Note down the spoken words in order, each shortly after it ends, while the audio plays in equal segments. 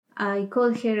I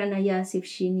called her and I asked if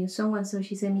she knew someone. So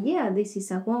she said, yeah, this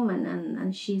is a woman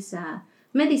and she's a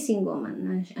medicine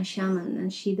woman, a shaman,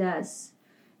 and she does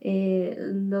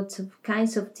lots of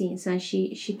kinds of things. And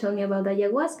she told me about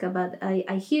ayahuasca, but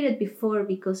I hear it before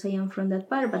because I am from that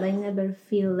part, but I never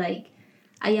feel like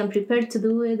I am prepared to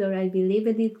do it or I believe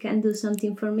it can do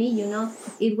something for me.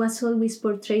 It was always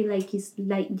portrayed like it's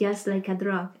like just like a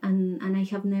drug, and I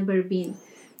have never been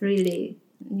really,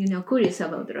 curious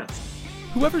about drugs.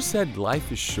 Whoever said life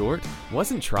is short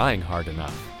wasn't trying hard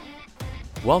enough.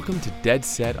 Welcome to Dead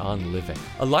Set on Living,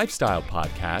 a lifestyle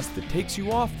podcast that takes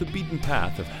you off the beaten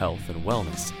path of health and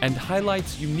wellness and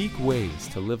highlights unique ways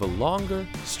to live a longer,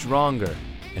 stronger,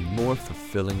 and more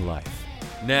fulfilling life.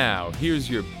 Now, here's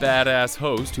your badass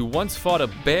host who once fought a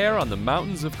bear on the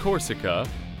mountains of Corsica,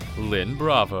 Lynn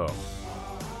Bravo.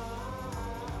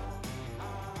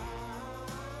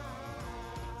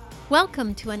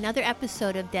 Welcome to another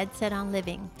episode of Dead Set on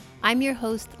Living. I'm your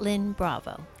host, Lynn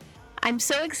Bravo. I'm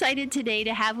so excited today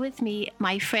to have with me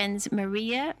my friends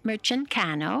Maria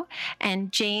Merchant-Cano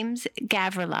and James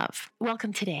Gavrilov.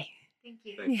 Welcome today. Thank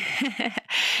you.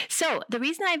 So the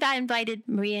reason I've invited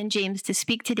Maria and James to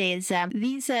speak today is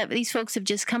these folks have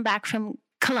just come back from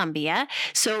Colombia.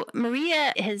 So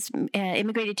Maria has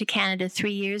immigrated to Canada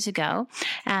 3 years ago.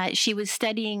 She was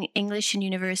studying English in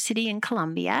university in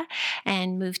Colombia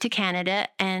and moved to Canada.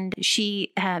 And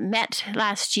she met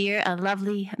last year a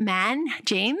lovely man,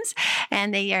 James,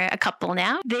 and they are a couple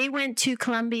now. They went to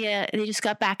Colombia. They just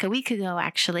got back a week ago,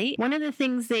 actually. One of the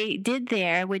things they did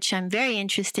there, which I'm very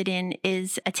interested in,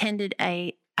 is attended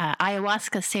a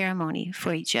ayahuasca ceremony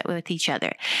with each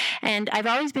other. And I've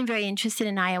always been very interested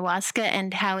in ayahuasca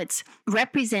and how it's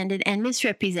represented and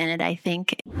misrepresented, I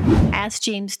think. I asked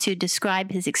James to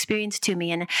describe his experience to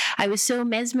me, and I was so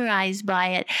mesmerized by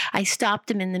it, I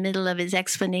stopped him in the middle of his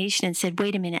explanation and said,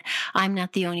 wait a minute, I'm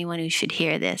not the only one who should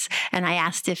hear this. And I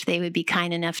asked if they would be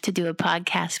kind enough to do a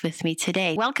podcast with me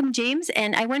today. Welcome, James.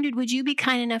 And I wondered, would you be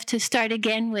kind enough to start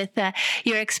again with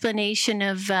your explanation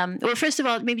of, well, first of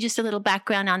all, maybe just a little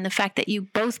background on the fact that you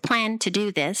both planned to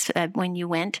do this when you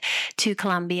went to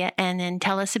Colombia, and then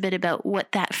tell us a bit about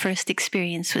what that first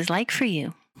experience was like for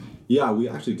you. Yeah, we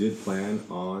actually did plan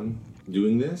on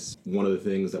doing this. One of the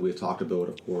things that we talked about,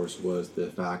 of course, was the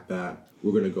fact that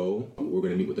we're going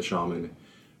to meet with the shaman,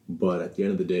 but at the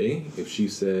end of the day, if she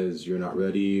says you're not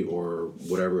ready or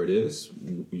whatever it is,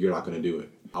 you're not going to do it.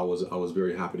 I was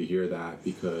very happy to hear that,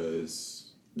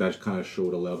 because that kind of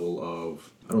showed a level of,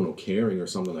 caring or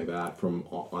something like that from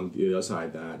on the other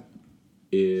side, that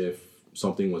if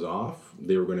something was off,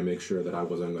 they were going to make sure that I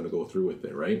wasn't going to go through with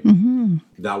it, right? Mm-hmm.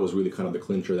 That was really kind of the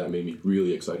clincher that made me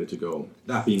really excited to go.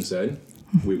 That being said,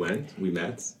 we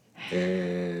met,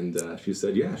 and she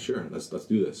said, yeah, sure, let's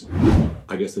do this.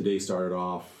 I guess the day started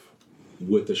off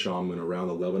with the shaman around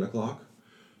 11 o'clock.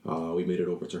 We made it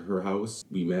over to her house.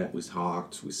 We met, we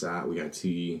talked, we sat, we had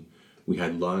tea, we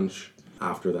had lunch.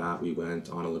 After that, we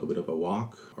went on a little bit of a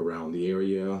walk around the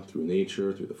area, through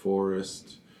nature, through the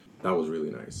forest. That was really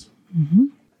nice. Mm-hmm.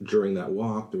 During that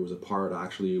walk, there was a part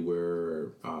actually where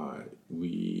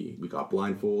we got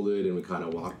blindfolded, and we kind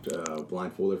of walked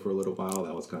blindfolded for a little while.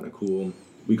 That was kind of cool.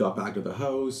 We got back to the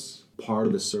house. Part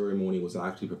of the ceremony was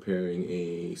actually preparing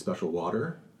a special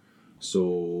water.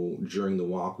 So during the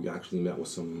walk, we actually met with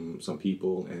some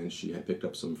people, and she had picked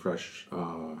up some fresh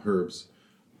herbs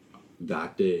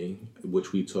that day,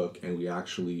 which we took and we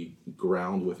actually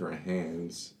ground with our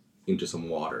hands into some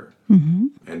water. Mm-hmm.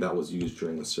 And that was used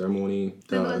during the ceremony.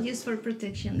 That was used for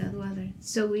protection, that water.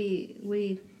 So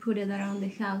we put it around the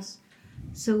house.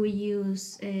 So we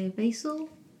use basil,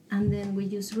 and then we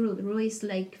use rue. Rue is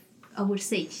like our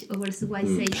sage, our white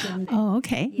sage. Oh,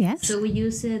 okay, yes. So we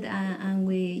use it and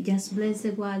we just bless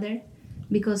the water,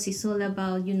 because it's all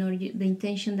about, the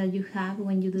intention that you have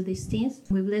when you do these things.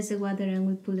 We bless the water and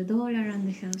we put it all around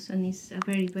the house, and it's a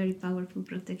very, very powerful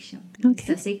protection. Okay. It's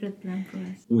a sacred plant for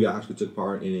us. We actually took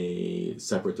part in a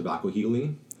separate tobacco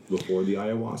healing before the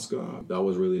ayahuasca. That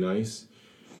was really nice.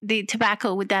 The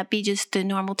tobacco, would that be just the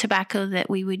normal tobacco that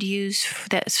we would use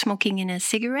smoking in a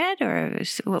cigarette, or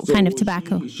what kind of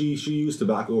tobacco? She used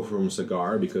tobacco from a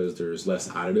cigar because there's less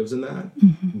additives in that.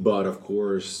 Mm-hmm. But of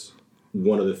course,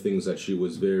 one of the things that she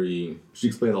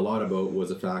explained a lot about was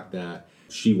the fact that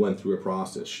she went through a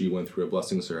process. She went through a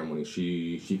blessing ceremony.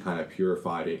 She kind of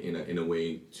purified it in a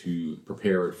way to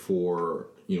prepare it for,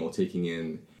 taking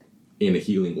in a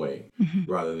healing way, mm-hmm.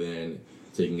 rather than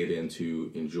taking it in to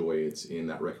enjoy it in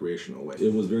that recreational way.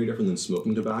 It was very different than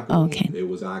smoking tobacco. Oh, okay. It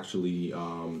was actually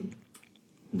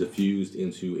diffused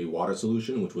into a water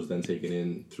solution, which was then taken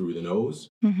in through the nose.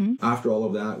 Mm-hmm. After all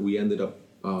of that, we ended up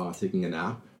taking a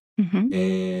nap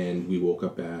And we woke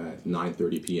up at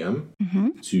 9:30 p.m.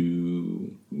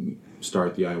 to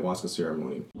start the ayahuasca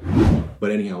ceremony.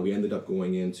 But anyhow, we ended up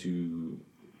going into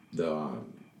the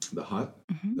hut,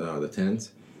 the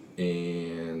tent,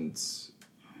 and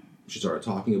she started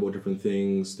talking about different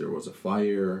things. There was a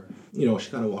fire. You know, she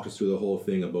kind of walked us through the whole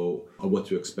thing about what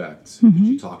to expect.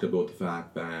 She talked about the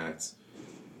fact that,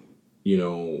 you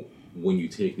know, when you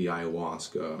take the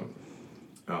ayahuasca,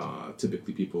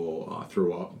 typically people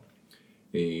throw up.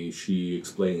 She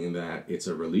explaining that it's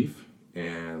a relief,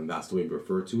 and that's the way we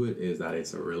refer to it, is that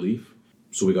it's a relief.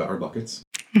 So we got our buckets.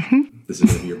 This is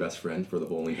going to be your best friend for the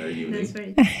whole entire evening. That's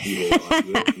right.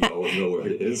 You know where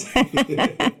it is.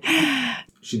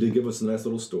 She did give us a nice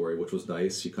little story, which was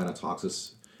nice. She kind of talks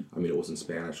us, I mean, it was in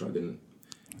Spanish, so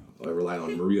I relied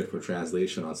on Maria for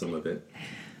translation on some of it.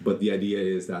 But the idea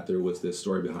is that there was this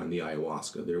story behind the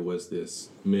ayahuasca. There was this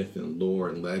myth and lore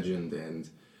and legend, and,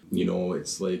 you know,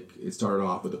 it's like, it started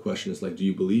off with the question, it's like, do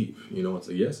you believe? You know, it's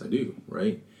like, yes, I do,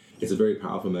 right? It's a very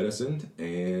powerful medicine,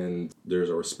 and there's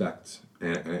a respect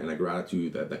and a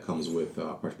gratitude that comes with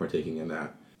partaking in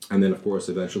that. And then, of course,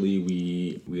 eventually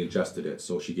we ingested it.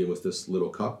 So she gave us this little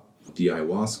cup, the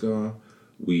ayahuasca.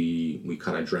 We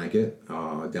kind of drank it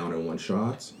down in one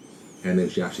shot. And then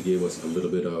she actually gave us a little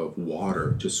bit of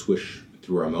water to swish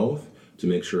through our mouth to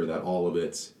make sure that all of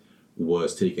it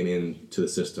was taken into the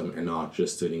system and not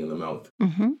just sitting in the mouth.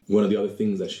 One of the other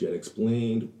things that she had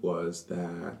explained was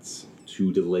that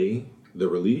to delay the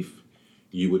relief,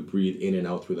 you would breathe in and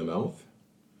out through the mouth,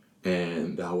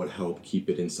 and that would help keep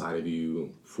it inside of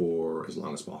you for as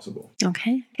long as possible.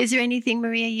 Okay. Is there anything,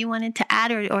 Maria, you wanted to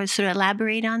add or sort of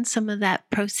elaborate on some of that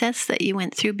process that you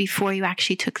went through before you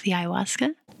actually took the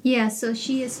ayahuasca? Yeah, so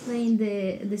she explained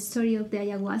the story of the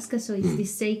ayahuasca. So it's the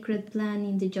sacred plant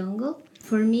in the jungle.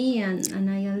 For me, and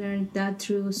I learned that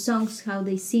through songs, how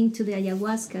they sing to the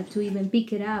ayahuasca to even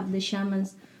pick it up. The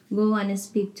shamans go and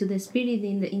speak to the spirit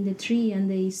in the tree, and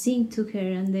they sing to her,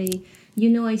 and they, you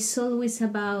know, it's always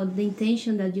about the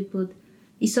intention that you put.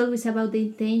 It's always about the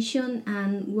intention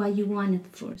and what you want it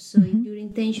for. So if your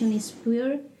intention is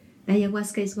pure, the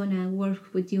ayahuasca is going to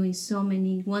work with you in so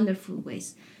many wonderful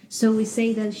ways. So we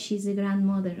say that she's the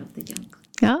grandmother of the jungle.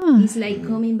 Oh. It's like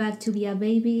coming back to be a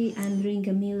baby and drink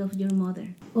a meal of your mother.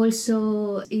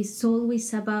 Also, it's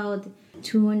always about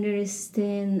to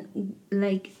understand,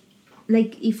 like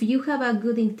if you have a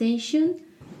good intention,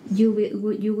 you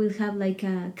will have like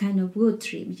a kind of good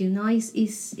trip. You know,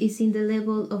 it's in the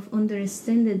level of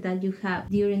understanding that you have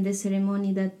during the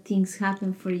ceremony that things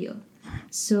happen for you.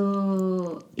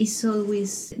 So it's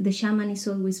always, the shaman is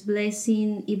always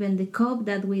blessing, even the cup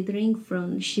that we drink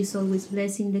from, she's always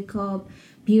blessing the cup,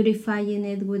 purifying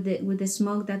it with the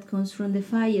smoke that comes from the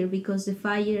fire, because the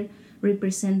fire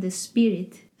represents the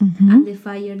spirit and the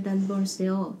fire that burns the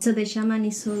oil. So the shaman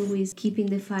is always keeping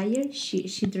the fire.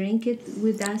 She drank it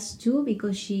with us too,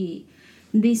 because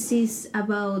this is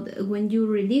about when you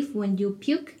relieve, when you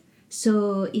puke.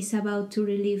 So it's about to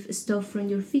relieve stuff from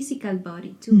your physical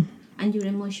body too. And your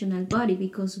emotional body,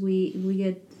 because we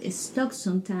get stuck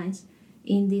sometimes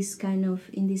in this kind of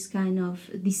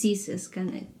diseases,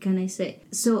 can I say.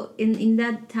 So in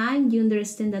that time you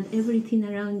understand that everything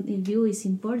around you is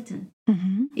important.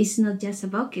 It's not just a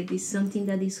bucket, it's something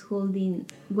that is holding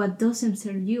what doesn't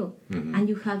serve you, and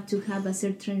you have to have a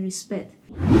certain respect.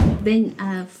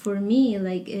 Then for me,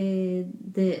 like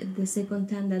the second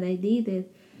time that I did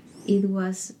it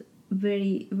was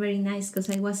very, very nice, because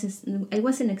I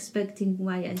wasn't expecting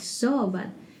what I saw, but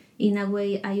in a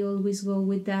way I always go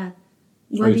with that.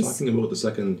 Are you talking about the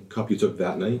second cup you took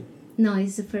that night? No,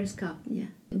 it's the first cup, yeah.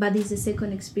 But it's the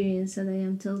second experience that I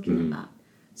am talking about.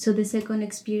 So the second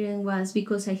experience was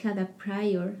because I had a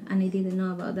prior and I didn't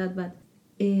know about that, but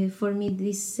for me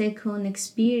this second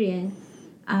experience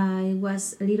I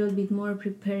was a little bit more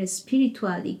prepared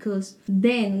spiritually, because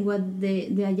then what the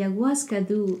ayahuasca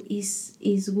do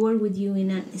is work with you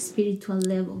in a spiritual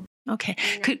level. Okay.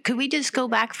 Could we just go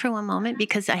back for one moment,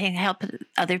 because I can help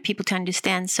other people to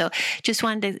understand. So just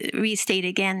wanted to restate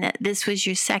again that this was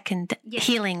your second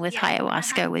healing with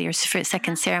ayahuasca, with your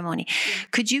second ceremony.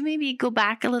 Could you maybe go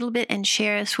back a little bit and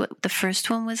share us what the first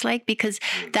one was like? Because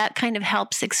that kind of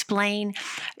helps explain,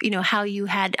 you know, how you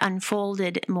had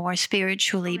unfolded more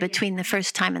spiritually between the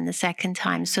first time and the second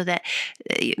time, so that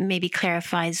it maybe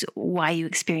clarifies why you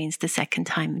experienced the second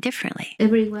time differently.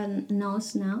 Everyone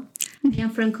knows now. I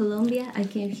am from Colombia. I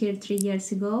came here 3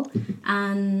 years ago,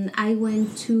 and I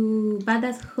went back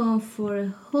at home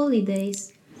for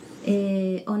holidays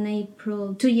on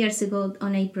April, 2 years ago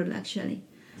on April actually.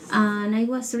 And I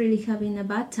was really having a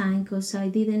bad time because I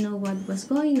didn't know what was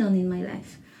going on in my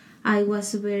life. I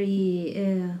was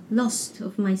very lost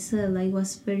of myself. I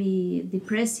was very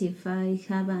depressive. I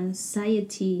have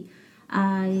anxiety.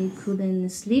 I couldn't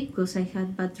sleep because I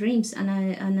had bad dreams, and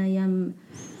I am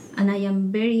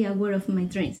very aware of my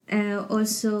dreams.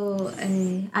 Also,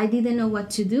 I didn't know what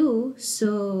to do.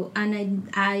 So, and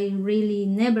I really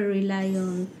never rely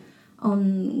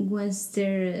on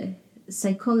Western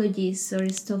psychologists or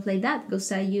stuff like that,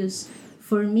 because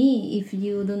for me, if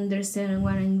you don't understand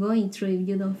what I'm going through, if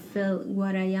you don't feel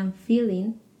what I am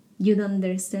feeling, you don't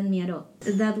understand me at all.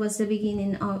 That was the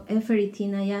beginning of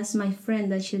everything. I asked my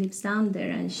friend that she lives down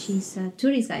there, and she's a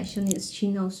tourist guide. She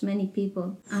knows many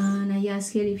people. And I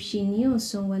asked her if she knew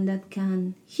someone that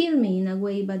can heal me in a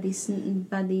way, but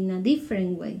in a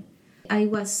different way. I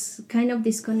was kind of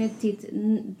disconnected,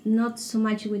 not so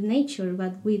much with nature,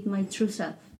 but with my true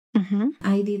self. Mm-hmm.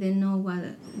 I didn't know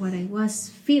what I was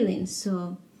feeling,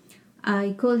 so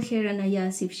I called her and I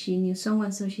asked if she knew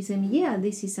someone. So she said, yeah,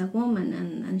 this is a woman,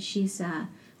 and she's a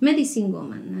medicine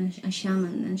woman, a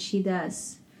shaman, and she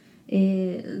does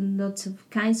lots of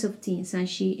kinds of things. And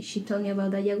she told me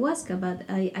about ayahuasca, but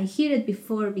I hear it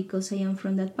before because I am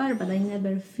from that part, but I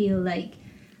never feel like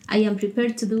I am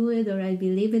prepared to do it, or I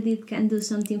believe it can do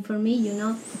something for me.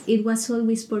 It was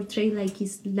always portrayed like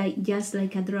it's just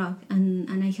like a drug, and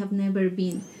I have never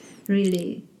been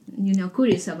really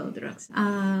curious about drugs.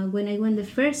 When I went the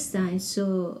first time,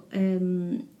 so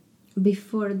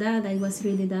before that I was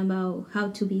reading about how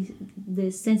to be the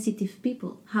sensitive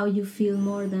people, how you feel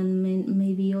more than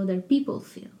maybe other people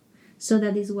feel. So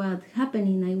that is what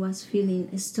happening. I was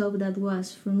feeling stuff that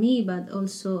was for me, but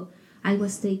also I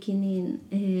was taking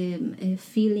in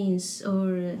feelings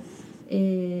or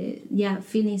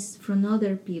feelings from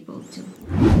other people too.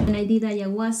 When I did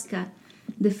ayahuasca,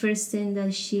 the first thing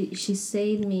that she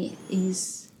said to me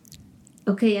is,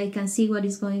 okay, I can see what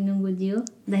is going on with you.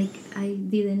 Like, I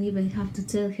didn't even have to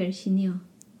tell her, she knew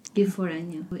before I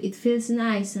knew. It feels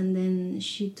nice. And then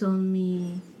she told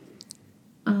me,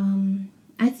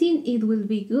 I think it will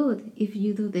be good if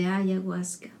you do the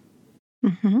ayahuasca.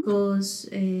 Because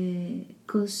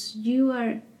you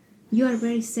are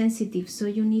very sensitive, so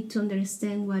you need to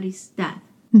understand what is that.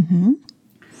 Mm-hmm.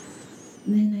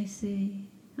 Then I say,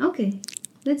 okay,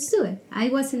 let's do it. I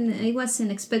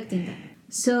wasn't expecting that.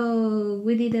 So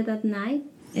we did it at night.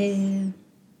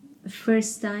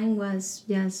 First time was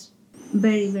just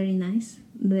very, very nice.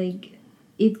 Like,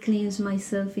 it cleans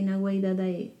myself in a way that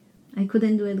I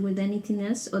couldn't do it with anything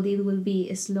else, or it will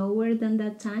be slower than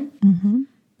that time. Mm-hmm.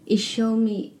 It showed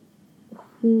me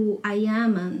who I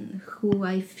am and who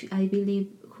I believe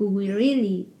who we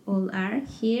really all are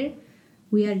here.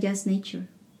 We are just nature.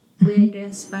 We are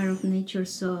just part of nature.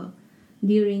 So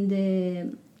during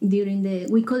the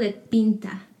we call it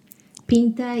pinta.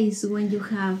 Pinta is when you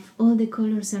have all the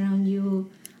colors around you,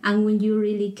 and when you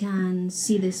really can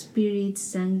see the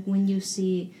spirits, and when you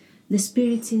see the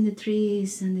spirits in the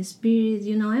trees and the spirits,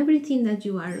 everything that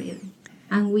you are really.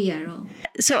 And we are all.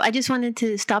 So I just wanted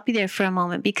to stop you there for a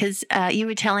moment, because you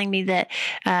were telling me that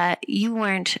you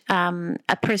weren't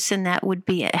a person that would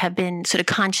have been sort of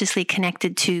consciously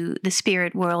connected to the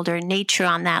spirit world or nature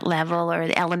on that level, or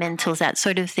the elementals, that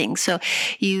sort of thing. So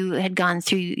you had gone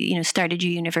through, started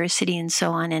your university and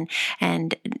so on,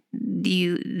 and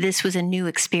this was a new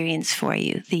experience for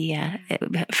you,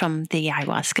 from the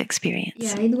ayahuasca experience.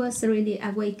 Yeah, it was really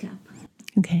a wake up.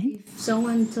 Okay. If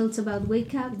someone talks about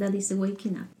wake up, that is a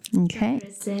waking up. Okay.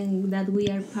 Saying that we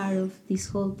are part of this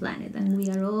whole planet and we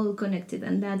are all connected,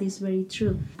 and that is very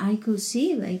true. I could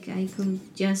see, like, I could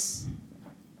just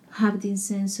have this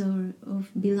sense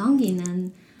of belonging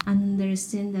and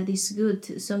understand that it's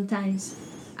good. Sometimes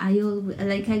I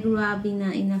grew up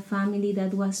in a family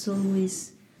that was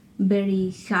always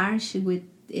very harsh with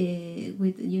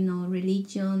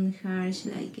religion, harsh,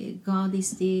 like God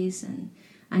is this, and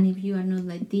if you are not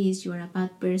like this, you are a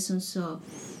bad person. So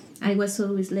I was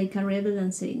always like a rebel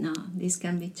and say, no, this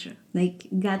can be true. Like,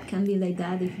 God can be like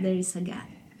that if there is a God.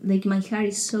 Like, my heart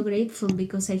is so grateful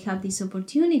because I have this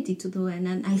opportunity to do it.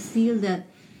 And I feel that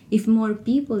if more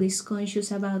people is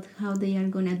conscious about how they are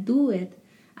going to do it,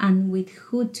 and with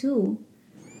who too,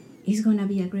 it's going to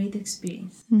be a great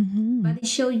experience. Mm-hmm. But it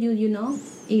shows you,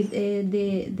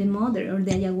 the mother or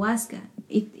the ayahuasca,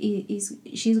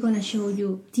 she's going to show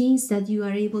you things that you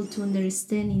are able to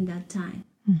understand in that time.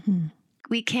 Mm-hmm.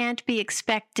 We can't be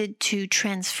expected to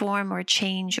transform or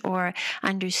change or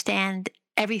understand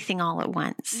everything all at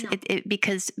once. No.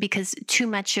 Because too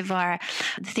much of the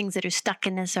things that are stuck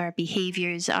in us, our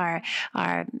behaviors, our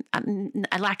a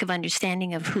lack of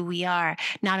understanding of who we are,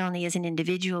 not only as an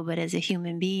individual but as a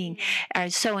human being, are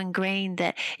so ingrained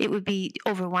that it would be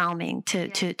overwhelming to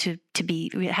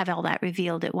have all that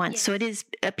revealed at once. So it is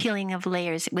a peeling of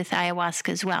layers with ayahuasca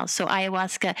as well. So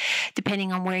ayahuasca,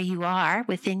 depending on where you are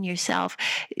within yourself,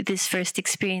 this first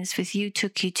experience with you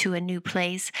took you to a new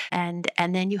place, and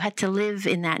then you had to live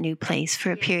in that new place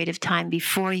for a period of time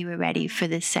before you were ready for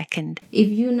the second. If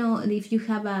you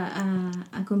have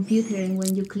a computer, and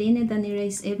when you clean it and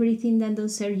erase everything that don't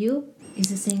serve you, it's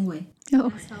the same way.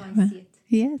 That's how I see it.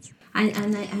 Yes.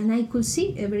 And I could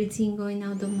see everything going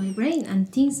out of my brain,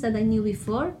 and things that I knew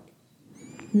before,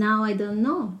 now I don't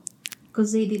know,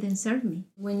 because they didn't serve me.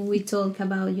 When we talk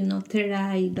about, third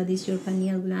eye, that is your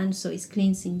pineal gland, so it's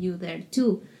cleansing you there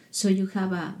too, so you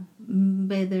have a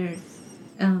better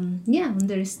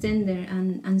understanding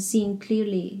and seeing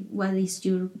clearly what is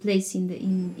your place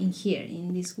in here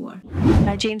in this world.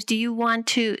 James, do you want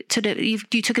to you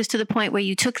took us to the point where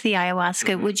you took the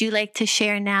ayahuasca? Would you like to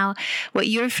share now what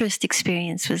your first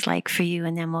experience was like for you,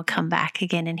 and then we'll come back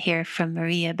again and hear from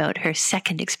Maria about her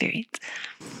second experience?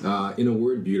 In a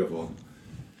word, beautiful.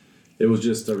 It was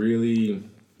just a really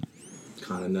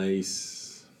kind of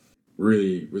nice,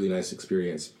 really, really nice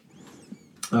experience.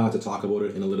 To talk about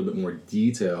it in a little bit more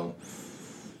detail,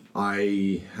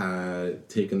 I had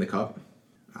taken the cup.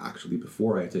 Actually,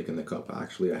 before I had taken the cup, I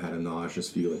had a nauseous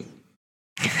feeling.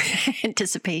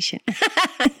 Anticipation.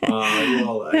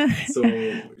 So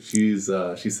she's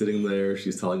sitting there,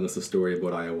 she's telling us a story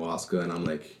about ayahuasca, and I'm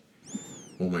like,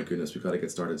 oh my goodness, we gotta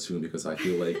get started soon, because I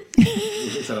feel like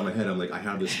inside of my head, I'm like, I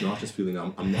have this nauseous feeling.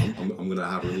 I'm gonna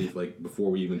have relief like before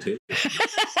we even take it.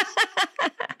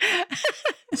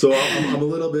 So I'm a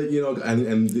little bit,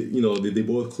 and they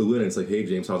both clue in. It's like, hey,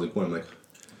 James, how's it going? I'm like,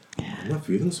 I'm not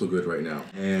feeling so good right now.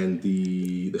 And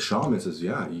the shaman says,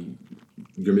 yeah,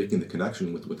 you're making the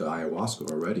connection with the ayahuasca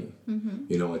already.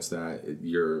 Mm-hmm. It's that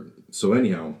so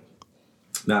anyhow,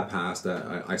 that passed,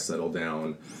 that I settled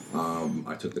down.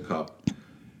 I took the cup.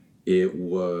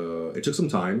 It took some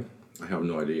time. I have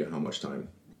no idea how much time.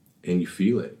 And you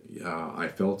feel it. I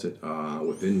felt it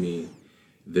within me.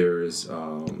 There's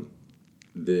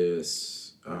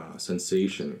this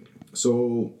sensation.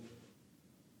 So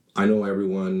I know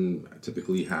everyone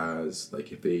typically has,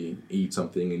 like, if they eat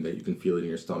something and that you can feel it in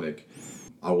your stomach.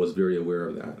 I was very aware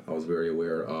of that. I was very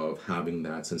aware of having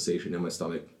that sensation in my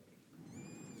stomach.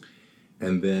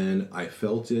 And then I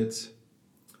felt it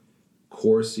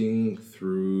coursing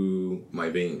through my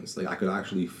veins. Like, I could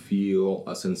actually feel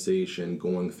a sensation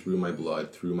going through my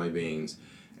blood, through my veins.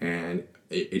 And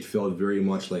it felt very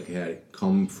much like it had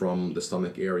come from the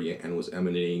stomach area and was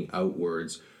emanating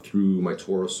outwards through my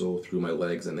torso, through my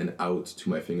legs, and then out to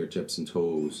my fingertips and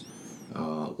toes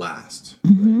last.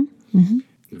 Mm-hmm. Right? Mm-hmm.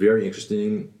 Very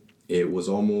interesting. It was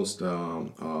almost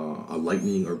a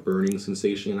lightning or burning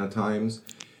sensation at times.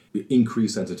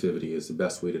 Increased sensitivity is the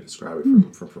best way to describe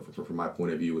it from my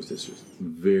point of view. Is this just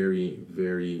very,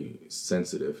 very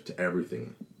sensitive to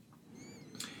everything.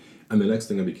 And the next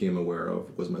thing I became aware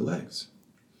of was my legs.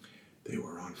 They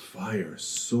were on fire,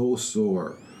 so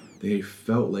sore. They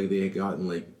felt like they had gotten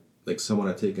like someone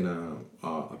had taken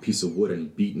a piece of wood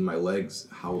and beaten my legs,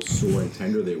 how sore and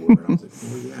tender they were. And I was like,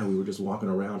 oh yeah, we were just walking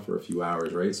around for a few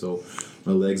hours, right? So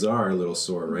my legs are a little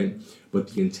sore, right? But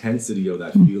the intensity of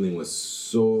that feeling was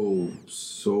so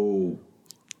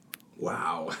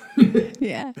wow.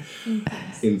 Yeah.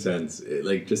 Intense.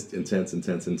 Just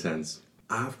intense.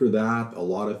 After that, a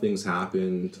lot of things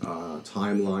happened.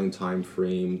 Timeline, time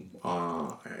frame,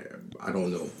 I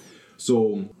don't know.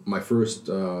 So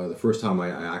the first time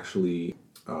I actually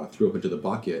threw up into the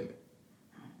bucket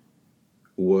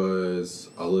was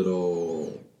a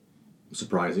little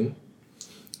surprising.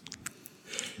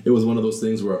 It was one of those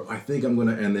things where I think I'm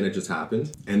gonna, and then it just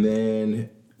happened. And then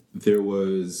it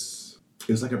was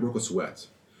like I broke a sweat.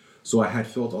 So I had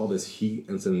felt all this heat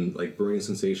and some like burning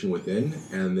sensation within,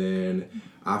 and then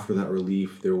after that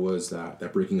relief, there was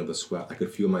that breaking of the sweat. I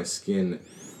could feel my skin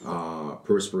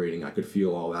perspirating. I could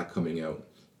feel all that coming out.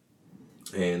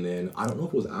 And then I don't know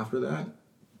if it was after that.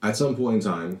 At some point in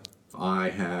time, I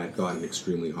had gotten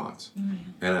extremely hot,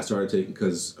 and I started taking,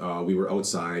 because we were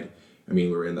outside. I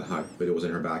mean, we were in the hut, but it was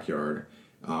in her backyard.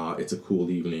 It's a cool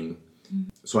evening,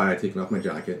 so I had taken off my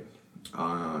jacket.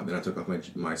 Then I took off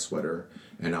my sweater,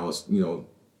 and I was, gonna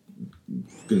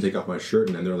take off my shirt,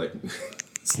 and then they're like,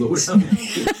 slow down.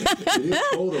 It is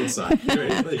cold outside,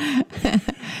 right?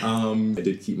 I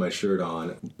did keep my shirt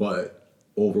on, but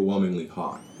overwhelmingly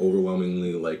hot,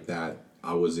 overwhelmingly like that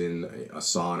I was in a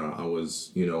sauna. I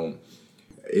was, you know,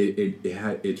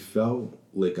 it felt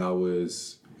like I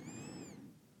was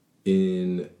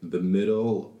in the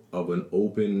middle of an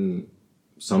open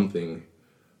something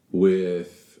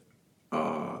with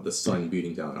the sun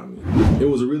beating down on me. It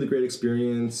was a really great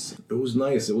experience. It was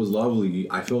nice. It was lovely.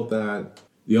 I felt that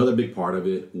the other big part of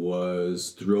it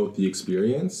was throughout the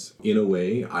experience, in a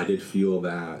way, I did feel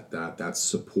that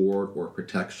support or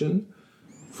protection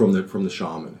from the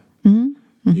shaman.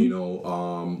 You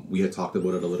know, we had talked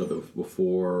about it a little bit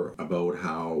before about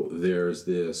how there's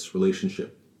this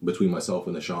relationship between myself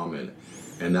and the shaman,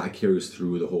 and that carries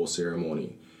through the whole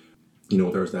ceremony. You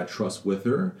know, there's that trust with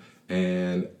her,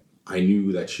 and I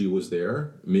knew that she was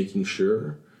there, making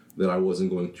sure that I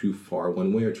wasn't going too far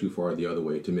one way or too far the other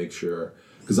way, to make sure,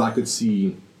 because I could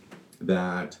see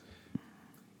that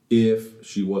if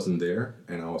she wasn't there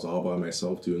and I was all by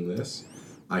myself doing this,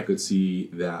 I could see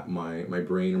that my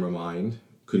brain and my mind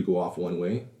could go off one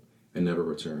way and never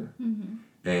return.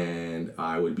 And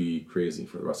I would be crazy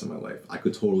for the rest of my life. I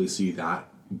could totally see that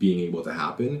being able to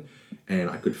happen, and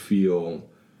I could feel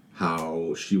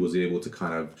how she was able to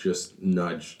kind of just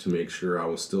nudge to make sure I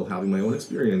was still having my own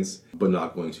experience, but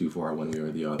not going too far one way or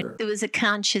the other. It was a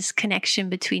conscious connection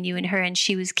between you and her, and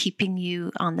she was keeping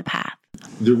you on the path.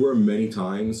 There were many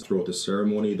times throughout the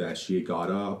ceremony that she got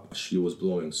up, she was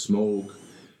blowing smoke,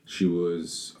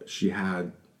 she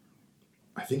had,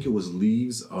 I think it was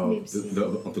leaves of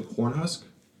the corn husk.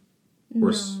 No,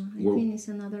 I think it's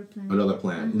another plant. Another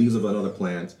plant, leaves of another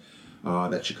plant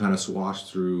that she kind of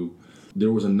swashed through.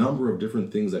 There was a number of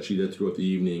different things that she did throughout the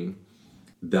evening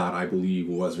that I believe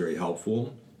was very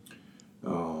helpful.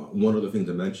 One other thing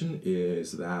to mention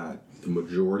is that the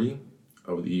majority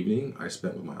of the evening I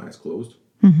spent with my eyes closed.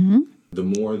 The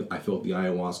more I felt the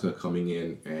ayahuasca coming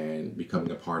in and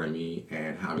becoming a part of me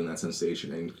and having that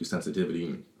sensation and increased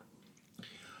sensitivity,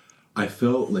 I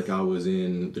felt like I was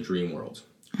in the dream world.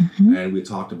 And we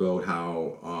talked about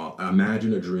how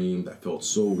imagine a dream that felt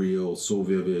so real, so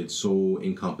vivid, so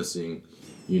encompassing,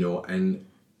 you know, and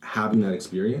having that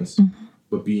experience,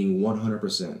 but being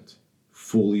 100%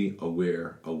 fully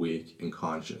aware, awake, and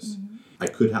conscious. I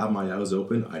could have my eyes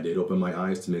open. I did open my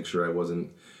eyes to make sure I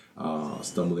wasn't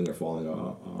stumbling or falling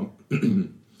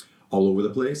all over the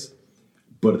place.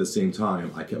 But at the same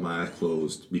time, I kept my eyes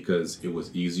closed because it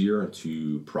was easier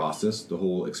to process the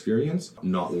whole experience,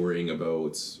 not worrying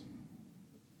about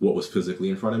what was physically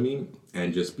in front of me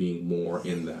and just being more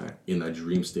in that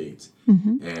dream state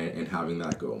and having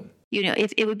that go. You know,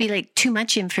 if it would be like too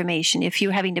much information, if you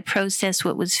were having to process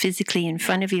what was physically in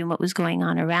front of you and what was going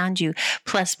on around you,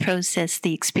 plus process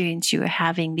the experience you were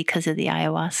having because of the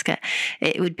ayahuasca,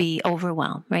 it would be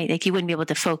overwhelmed, right? Like you wouldn't be able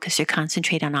to focus or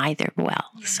concentrate on either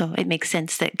well. So it makes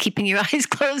sense that keeping your eyes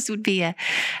closed would be a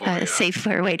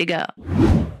safer way to go.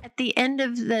 At the end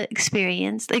of the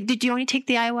experience, like, did you only take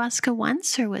the ayahuasca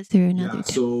once, or was there another? Yeah,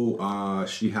 so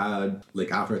she had,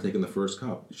 like, after I taken the first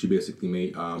cup, she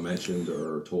basically mentioned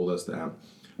or told us that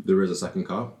there is a second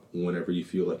cup whenever you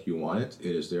feel like you want it.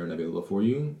 It is there and available for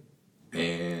you.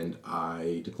 And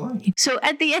I declined. So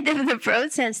at the end of the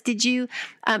process, did you,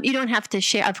 you don't have to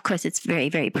share, of course, it's very,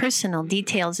 very personal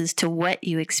details as to what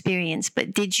you experienced,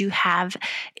 but did you have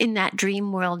in that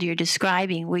dream world you're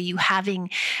describing, were you having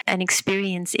an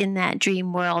experience in that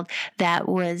dream world that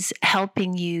was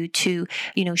helping you to,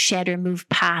 you know, shed or move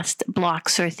past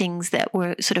blocks or things that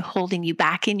were sort of holding you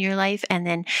back in your life and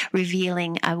then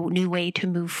revealing a new way to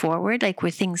move forward? Like,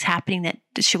 were things happening that,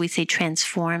 should we say,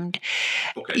 transformed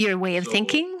your way of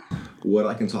thinking? What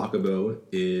I can talk about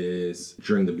is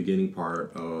during the beginning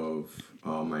part of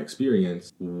my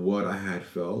experience, what I had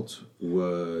felt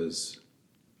was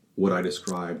what I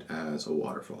described as a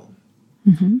waterfall.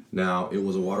 Now, it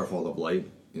was a waterfall of light,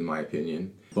 in my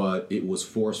opinion, but it was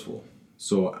forceful.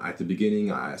 So at the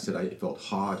beginning, I said I felt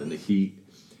hot and the heat.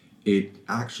 It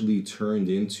actually turned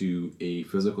into a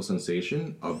physical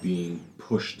sensation of being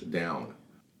pushed down.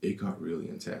 It got really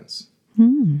intense.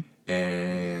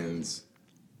 And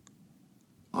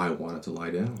I wanted to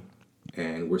lie down.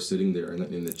 And we're sitting there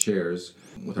in the chairs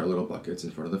with our little buckets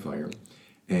in front of the fire.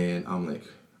 And I'm like,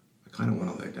 I kind of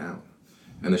want to lie down.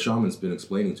 And the shaman's been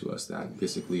explaining to us that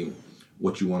basically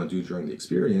what you want to do during the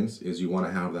experience is you want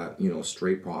to have that, you know,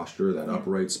 straight posture, that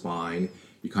upright spine.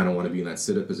 You kind of want to be in that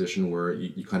sit-up position where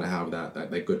you kind of have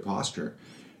that good posture.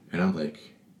 And I'm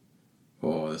like,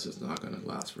 oh, this is not going to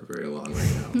last for very long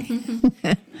right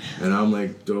now. And I'm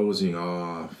like dozing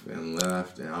off and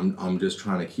left, and I'm just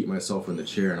trying to keep myself in the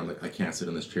chair, and I'm like, I can't sit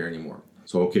in this chair anymore.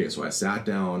 So I sat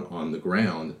down on the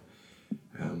ground,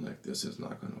 and I'm like, this is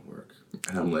not going to work.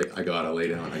 And I'm like, I gotta lay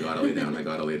down, I gotta lay down, I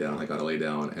gotta lay down, I gotta lay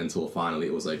down. Until finally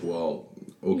it was like, well,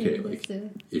 okay, like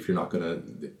if you're not gonna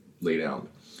lay down.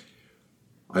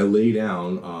 I lay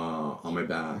down on my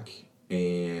back,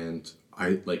 and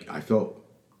I felt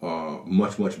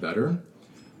much better,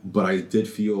 but I did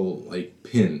feel like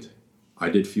pinned. I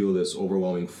did feel this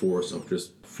overwhelming force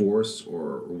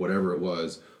or whatever it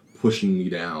was pushing me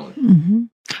down. Mm-hmm.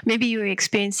 Maybe you were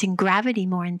experiencing gravity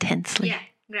more intensely. Yeah,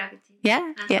 gravity.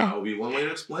 Yeah, yeah. That would be one way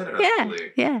to explain it,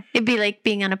 actually. Yeah. It'd be like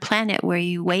being on a planet where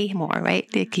you weigh more, right?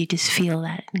 Like you just feel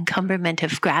that encumberment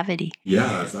of gravity.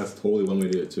 Yeah, that's totally one way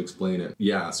to explain it.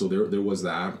 Yeah, so there was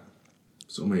that.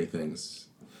 So many things.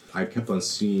 I kept on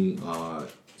seeing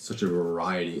such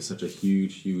a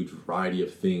huge variety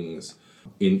of things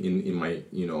in my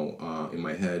in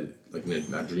my head, like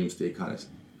in that dream state, kind of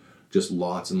just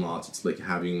lots and lots. It's like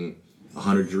having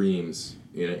 100 dreams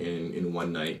in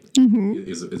one night. Mm-hmm.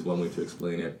 is one way to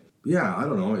explain it. Yeah, I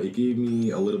don't know. It gave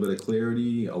me a little bit of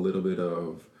clarity, a little bit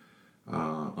of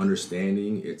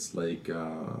understanding. It's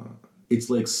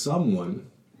like someone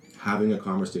having a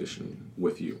conversation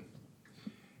with you,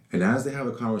 and as they have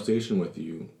a conversation with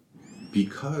you,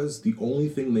 because the only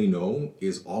thing they know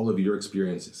is all of your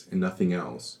experiences and nothing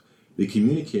else, they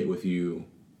communicate with you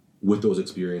with those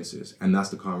experiences, and that's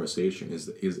the conversation.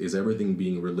 Is everything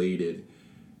being related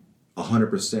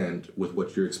 100% with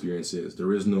what your experience is?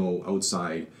 There is no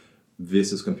outside,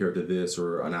 this is compared to this,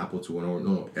 or an apple to an orange.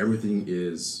 No, everything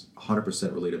is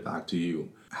 100% related back to you.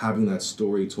 Having that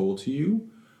story told to you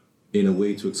in a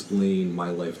way to explain my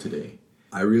life today.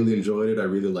 I really enjoyed it. I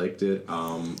really liked it.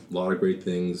 A lot of great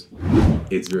things.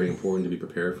 It's very important to be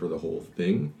prepared for the whole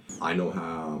thing. I know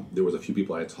how there was a few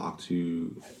people I talked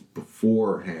to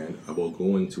beforehand about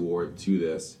going to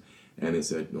this, and they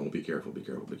said, no, be careful.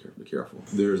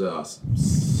 There's a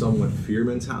somewhat fear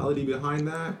mentality behind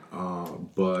that,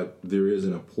 but there is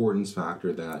an importance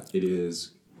factor that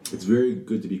it's very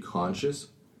good to be conscious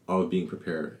of being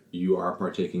prepared. You are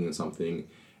partaking in something,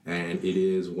 and it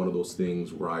is one of those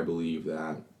things where I believe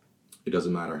that it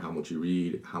doesn't matter how much you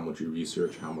read, how much you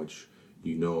research, how much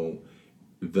you know,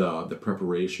 the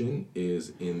preparation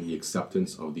is in the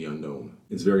acceptance of the unknown.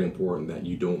 It's very important that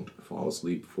you don't fall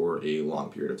asleep for a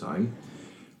long period of time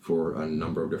for a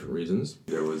number of different reasons.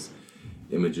 There was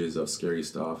images of scary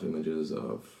stuff, images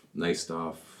of nice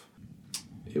stuff.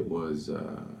 It was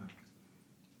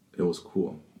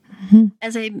cool. Mm-hmm.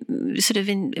 As I sort of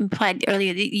implied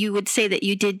earlier, you would say that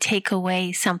you did take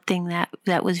away something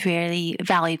that was really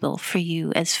valuable for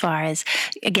you, as far as,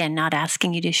 again, not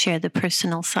asking you to share the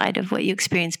personal side of what you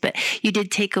experienced, but you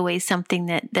did take away something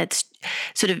that's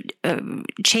sort of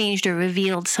changed or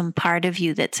revealed some part of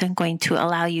you that's going to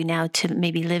allow you now to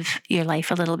maybe live your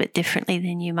life a little bit differently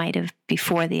than you might have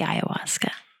before the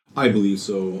ayahuasca. I believe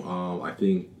so. I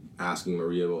think asking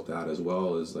Maria about that as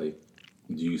well is like,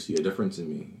 do you see a difference in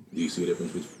me? Do you see a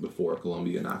difference before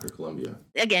Colombia and after Colombia?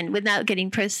 Again, without getting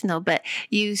personal, but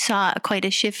you saw quite a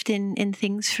shift in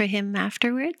things for him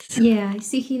afterwards? Yeah, I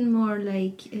see him more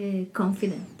like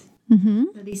confident. Mm-hmm.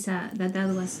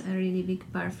 That was a really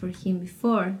big part for him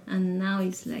before, and now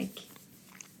it's like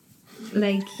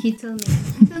he told me,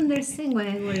 I don't understand why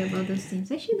I worry about those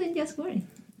things. I shouldn't just worry.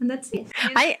 And that's it.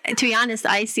 To be honest,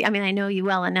 I know you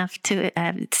well enough to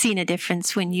have seen a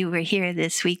difference when you were here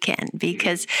this weekend,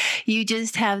 because you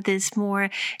just have this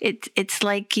more, it's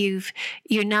like you're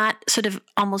not sort of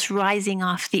almost rising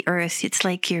off the earth. It's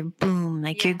like you're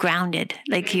you're grounded,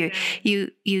 like you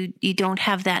don't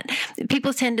have that.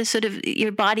 People tend to sort of,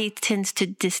 your body tends to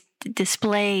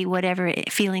display whatever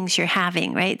feelings you're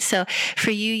having, right? So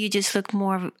for you just look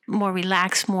more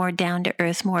relaxed, more down to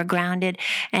earth, more grounded,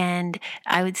 and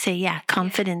I would say,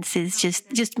 confidence is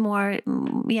just more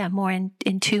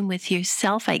in tune with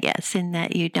yourself, I guess, in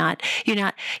that you're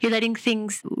letting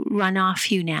things run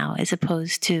off you now, as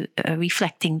opposed to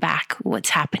reflecting back what's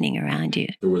happening around you.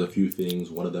 There were a few things.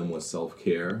 One of them was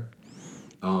self-care.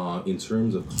 In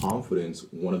terms of confidence,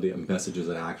 one of the messages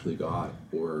I actually got,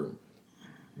 or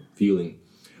feeling,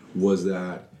 was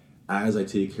that as I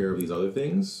take care of these other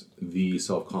things, the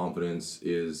self-confidence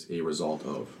is a result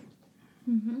of.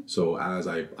 Mm-hmm. So as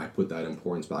I put that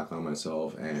importance back on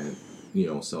myself, and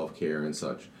self-care and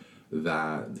such,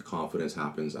 that the confidence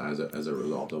happens as a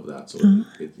result of that. So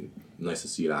it's nice to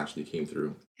see it actually came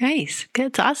through. Nice.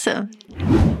 Good. That's awesome.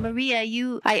 Maria,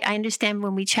 I understand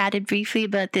when we chatted briefly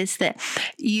about this that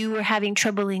you were having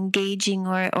trouble engaging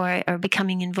or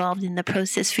becoming involved in the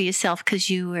process for yourself because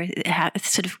you were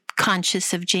sort of conscious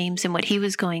of James and what he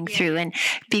was going through. And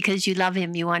because you love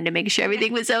him, you wanted to make sure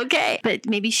everything was okay. But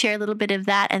maybe share a little bit of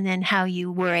that, and then how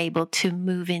you were able to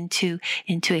move into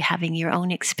having your own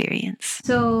experience.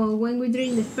 So when we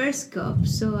drink the first cup,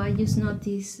 so I just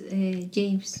noticed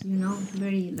James,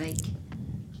 very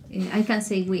I can't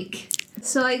say weak.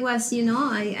 So I was,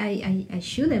 I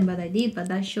shouldn't, but I did. But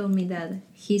that showed me that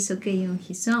he's okay on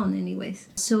his own anyways.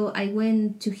 So I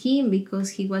went to him because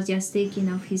he was just taking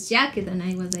off his jacket, and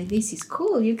I was like, this is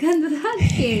cool. You can do that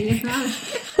here,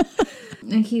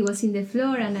 And he was in the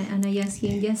floor, and I asked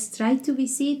him, just try to be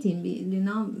sitting,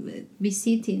 be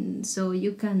sitting, so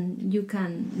you can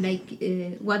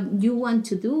what you want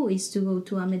to do is to go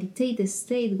to a meditative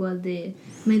state while the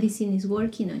medicine is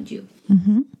working on you.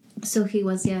 Mm-hmm. So he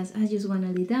was I just want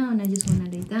to lay down,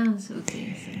 so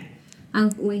okay. So, and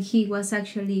when he was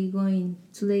actually going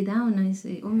to lay down, I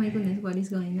say, oh my goodness, what is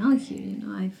going on here?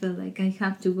 I felt like I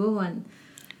have to go, and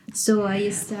so I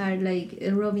start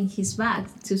rubbing his back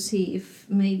to see if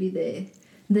maybe the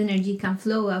energy can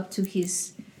flow up to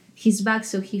his back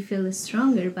so he feels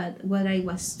stronger. But what I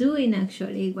was doing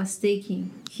actually was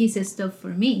taking his stuff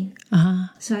for me. Uh-huh.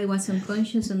 So I was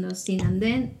unconscious on those things, and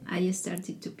then I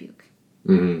started to puke.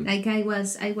 Mm-hmm.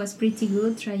 I was pretty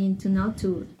good trying to not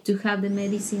to have the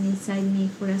medicine inside me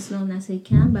for as long as I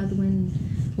can, but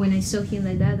when I saw him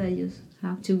like that, I just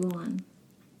have to go on,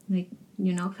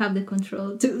 have the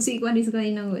control to see what is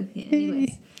going on with him.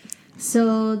 Anyways,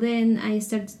 so then I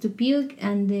started to puke,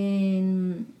 and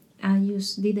then I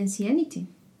just didn't see anything.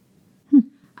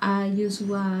 I just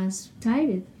was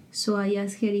tired. So I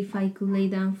asked her if I could lay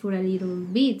down for a little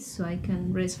bit so I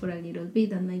can rest for a little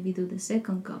bit and maybe do the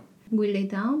second cup. We lay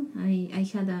down. I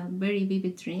had a very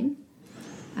vivid dream,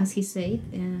 as he said.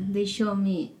 They showed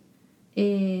me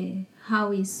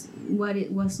what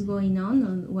was going on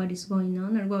or what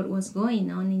was going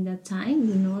on in that time,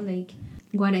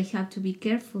 what I have to be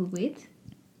careful with.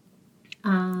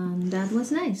 And that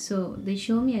was nice. So they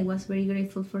showed me. I was very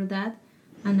grateful for that.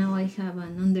 And now I have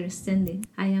an understanding.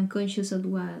 I am conscious of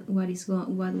what was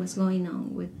going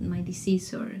on with my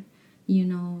disease, or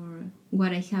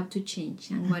what I have to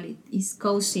change and what it is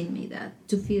causing me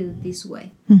to feel this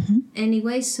way. Mm-hmm.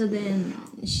 Anyway, so then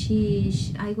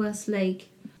I was like,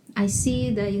 I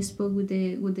see that I spoke with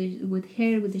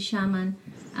the shaman,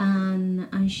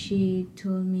 and she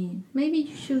told me, maybe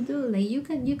you should do, you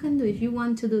can do, if you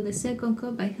want to do the second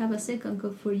cup, I have a second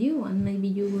cup for you, and maybe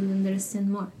you will understand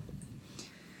more.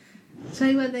 So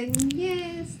I was like,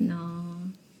 yes, no.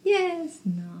 And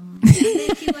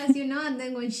then she was, and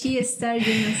then when she started,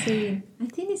 saying, I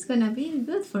think it's going to be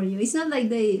good for you. It's not like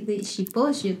she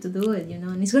pushed you to do it,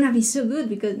 and it's going to be so good,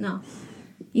 because no.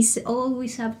 It's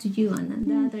always up to you, and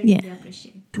that I really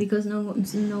appreciate. Because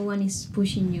no one is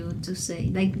pushing you to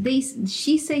say.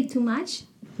 She say too much,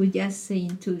 we're just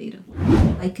saying too little.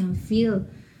 I can feel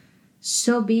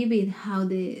so vivid how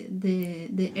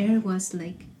the air was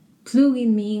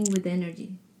plugging me in with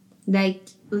energy,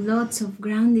 lots of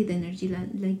grounded energy,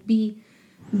 be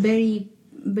very,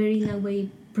 very in a way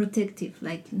protective,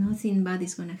 nothing bad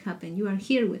is gonna happen. You are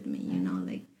here with me,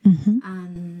 Mm-hmm.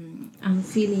 And I'm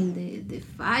feeling the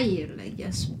fire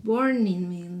just burning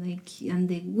me, and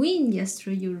the wind just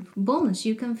through your bones.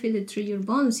 You can feel it through your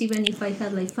bones, even if I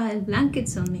had 5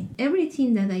 blankets on me.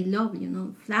 Everything that I love,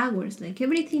 flowers,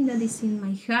 everything that is in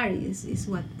my heart is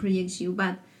what projects you.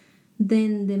 But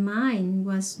then the mind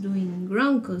was doing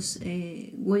wrong, because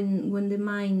when the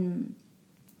mind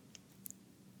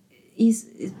is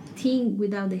think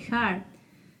without the heart,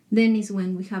 then is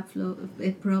when we have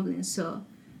a problem.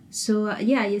 So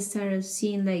I started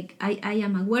seeing I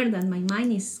am aware that my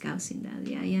mind is causing that.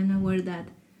 I am aware that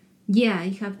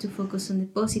I have to focus on the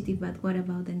positive, but what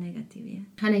about the negative?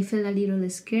 And I felt a little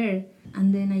scared,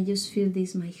 and then I just feel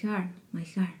this, my heart.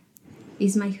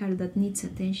 It's my heart that needs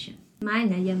attention.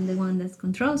 Mine, I am the one that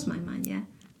controls my mind,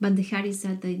 but the heart is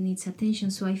that needs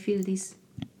attention. So I feel this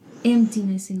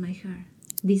emptiness in my heart,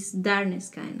 this darkness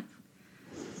kind of.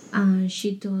 And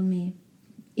she told me,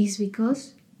 it's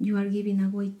because you are giving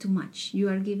away too much. You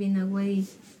are giving away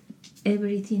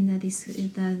everything that is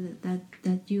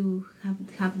that you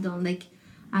have done.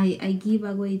 I give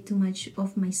away too much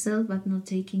of myself, but not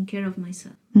taking care of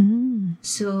myself. Mm-hmm.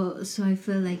 So I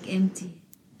feel empty.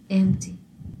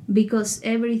 Because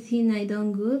everything I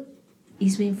done good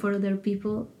is been for other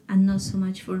people and not so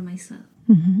much for myself.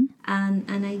 Mm-hmm.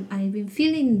 And I've been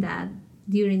feeling that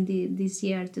during this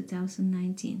year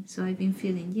 2019. So I've been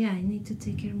feeling, I need to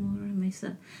take care more of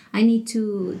myself. I need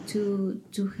to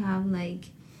have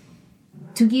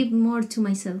to give more to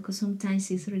myself, because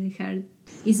sometimes it's really hard.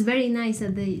 It's very nice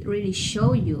that they really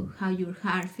show you how your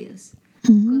heart feels.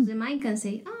 Mm-hmm. Because the mind can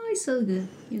say, oh, it's all good,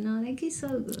 like it's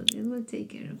all good. It will take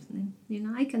care of them.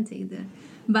 I can take that.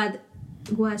 But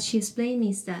what she explained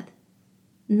is that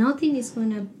nothing is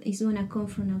gonna come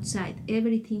from outside.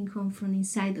 Everything comes from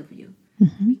inside of you.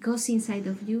 Because inside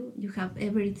of you, you have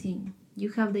everything. You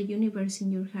have the universe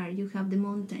in your heart. You have the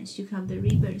mountains. You have the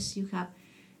rivers. You have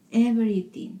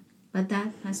everything. But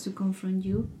that has to come from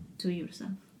you to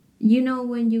yourself.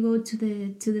 When you go to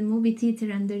the movie theater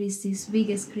and there is this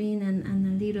big screen and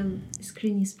a little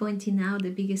screen is pointing out the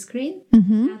big screen,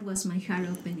 that was my heart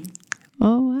opening.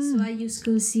 Oh, wow. So I just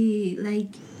could see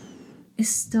like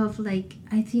stuff like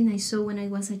I think I saw when I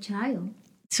was a child.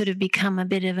 Sort of become a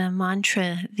bit of a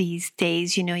mantra these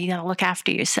days, you got to look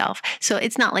after yourself. So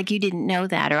it's not like you didn't know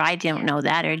that, or I don't know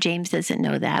that, or James doesn't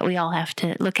know that. We all have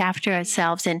to look after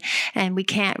ourselves, and we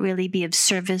can't really be of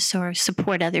service or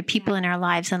support other people in our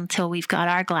lives until we've got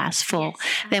our glass full.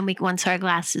 Then once our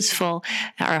glass is full,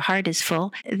 our heart is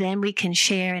full, then we can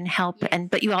share and help.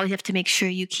 But you always have to make sure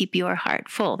you keep your heart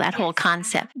full. That whole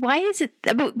concept. Why is it?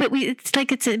 But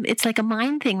it's like a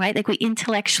mind thing, right? Like we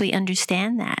intellectually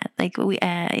understand that. Like we.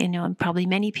 And probably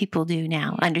many people do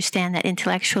now understand that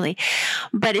intellectually.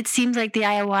 But it seems like the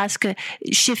ayahuasca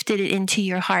shifted it into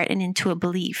your heart and into a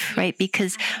belief, right?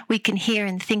 Because we can hear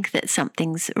and think that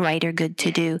something's right or good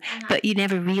to do, but you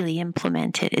never really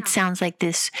implement it. It sounds like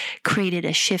this created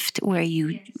a shift where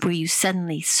you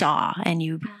suddenly saw and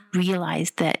you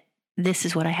realized that this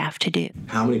is what I have to do.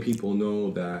 How many people know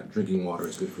that drinking water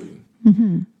is good for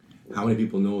you? How many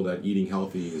people know that eating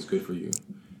healthy is good for you?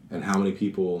 And how many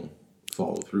people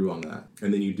follow through on that?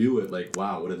 And then you do it like,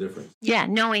 wow, what a difference. Yeah,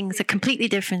 knowing is a completely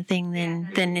different thing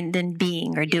than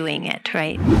being or doing it,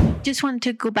 right? Just wanted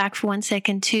to go back for 1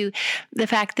 second to the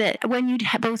fact that when you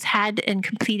both had and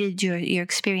completed your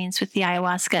experience with the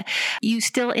ayahuasca, you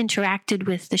still interacted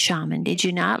with the shaman, did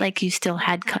you not? Like you still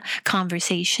had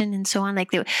conversation and so on?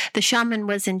 Like the shaman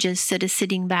wasn't just sort of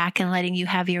sitting back and letting you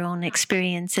have your own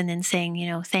experience and then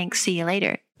saying, thanks, see you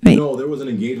later. Right. No, there was an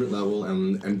engagement level,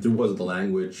 and there was the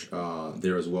language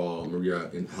there as well.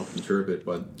 Maria helped interpret,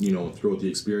 but throughout the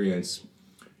experience,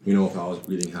 if I was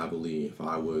breathing heavily, if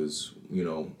I was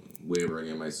wavering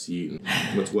in my seat, and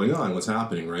what's going on, what's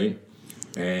happening, right?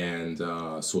 And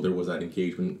so there was that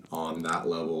engagement on that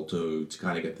level to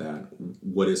kind of get that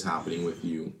what is happening with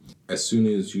you. As soon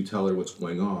as you tell her what's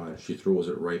going on, she throws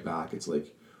it right back. It's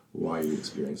like, why are you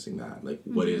experiencing that? Like,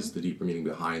 what is the deeper meaning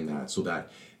behind that? So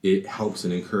that it helps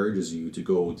and encourages you to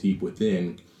go deep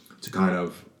within to kind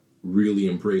of really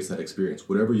embrace that experience.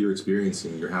 Whatever you're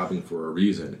experiencing, you're having for a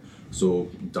reason. So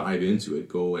dive into it,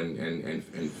 go and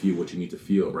feel what you need to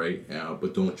feel, right?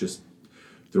 But don't just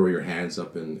throw your hands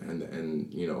up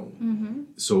and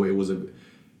So it was I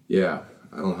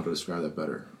don't know how to describe that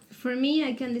better. For me,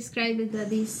 I can describe it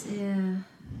that is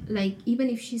like even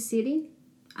if she's sitting,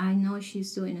 I know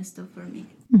she's doing stuff for me.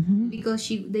 Because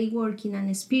they work in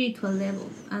a spiritual level,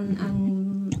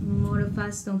 and more of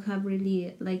us don't have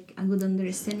really like a good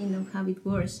understanding of how it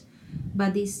works.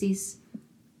 But this is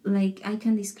like I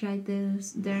can describe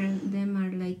them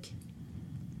are like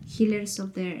healers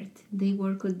of the earth. They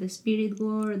work with the spirit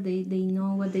world. They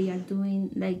know what they are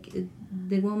doing. Like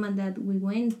the woman that we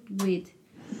went with,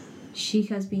 she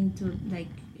has been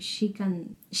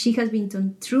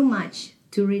through much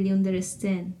to really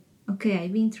understand. Okay,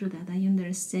 I've been through that. I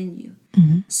understand you.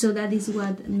 So that is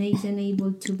what makes them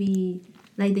able to be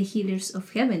like the healers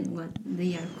of heaven, what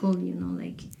they are called.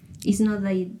 Like it's not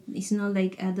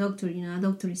like a doctor. A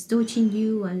doctor is touching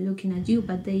you and looking at you,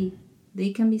 but they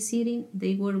can be sitting.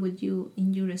 They work with you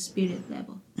in your spirit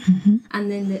level.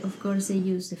 And then of course they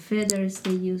use the feathers,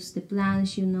 they use the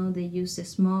plants. They use the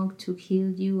smoke to heal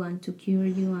you and to cure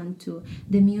you, and to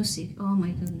the music. Oh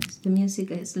my goodness, the music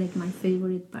is like my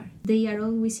favorite part. They are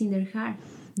always in their heart.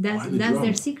 That's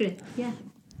their secret. Yeah,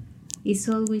 it's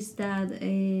always that.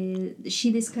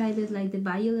 She described it like the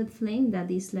violet flame that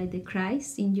is like the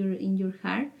Christ in your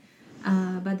heart.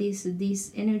 But it's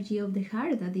this energy of the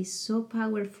heart that is so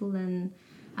powerful, and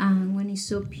when it's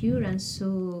so pure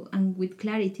and with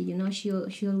clarity.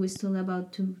 She always told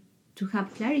about to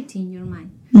have clarity in your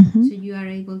mind, so you are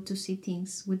able to see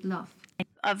things with love.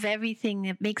 Of everything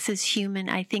that makes us human,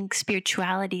 I think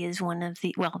spirituality is one of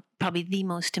probably the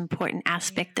most important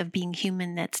aspect of being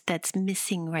human that's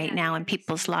missing right now in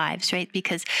people's lives, right?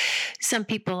 Because some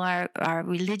people are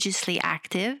religiously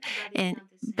active,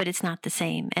 but it's not the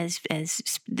same as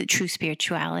the true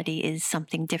spirituality is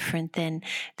something different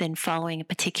than following a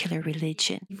particular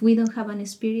religion. If we don't have an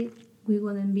spirit, we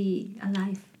wouldn't be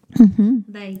alive.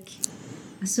 Like,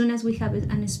 as soon as we have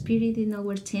an spirit in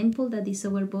our temple, that is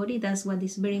our body, that's what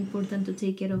is very important to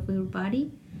take care of our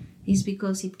body, is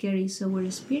because it carries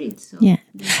our spirit. So yeah.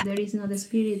 There is no the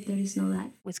spirit, there is no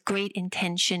life. With great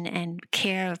intention and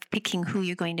care of picking who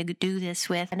you're going to do this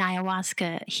with, an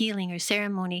ayahuasca healing or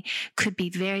ceremony could be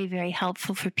very, very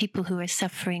helpful for people who are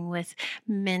suffering with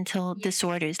mental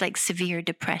disorders like severe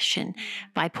depression,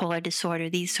 bipolar disorder,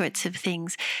 these sorts of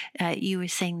things. You were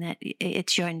saying that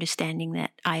it's your understanding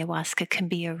that ayahuasca can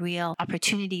be a real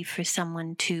opportunity for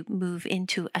someone to move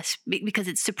into because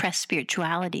it's suppressed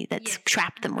spirituality that's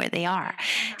trapped them where they are.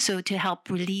 So to help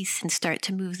release and start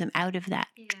to move them out of that,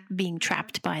 being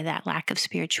trapped by that lack of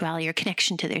spirituality or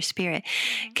connection to their spirit,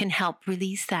 can help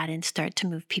release that and start to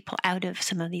move people out of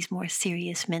some of these more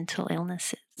serious mental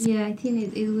illnesses. Yeah, I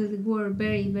think it would work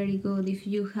very, very good if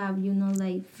you have,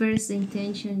 like first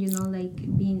intention, like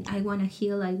being, I want to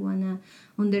heal, I want to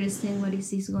understand what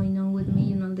is this going on with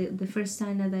me. The first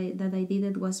time that I did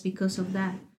it was because of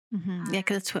that. Mm-hmm. Yeah,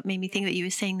 because that's what made me think that you were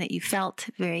saying that you felt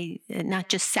very, not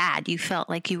just sad, you felt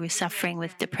like you were suffering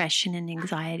with depression and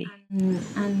anxiety.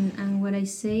 And what I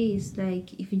say is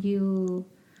like, if you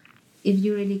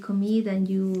really commit and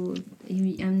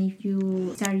if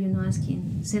you start,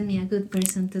 asking, send me a good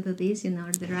person to do this,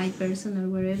 or the right person or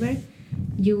wherever,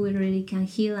 you will really can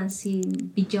heal and see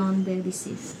beyond the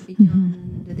disease,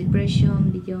 beyond the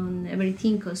depression, beyond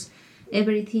everything, because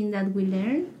everything that we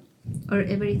learn or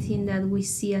everything that we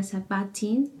see as a bad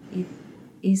thing, it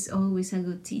is always a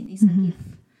good thing. It's a gift.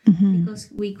 Because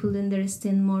we could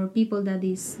understand more people that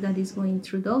is going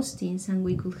through those things, and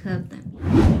we could help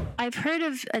them. I've heard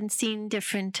of and seen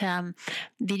different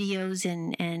videos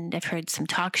and I've heard some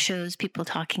talk shows, people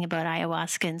talking about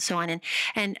ayahuasca and so on.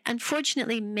 And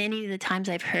unfortunately, many of the times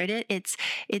I've heard it, it's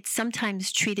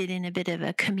sometimes treated in a bit of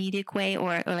a comedic way,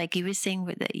 or like you were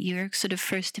saying, your sort of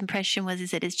first impression is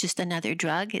that it's just another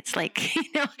drug. It's like,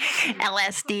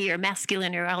 LSD or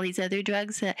mescaline or all these other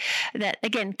drugs that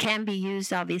again can be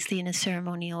used obviously in a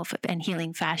ceremonial and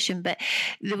healing fashion, but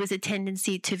there was a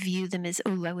tendency to view them as,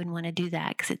 oh, I wouldn't want to do that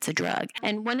because it's a drug.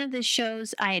 And one of the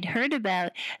shows I had heard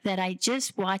about that I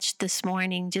just watched this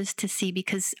morning just to see,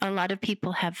 because a lot of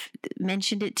people have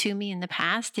mentioned it to me in the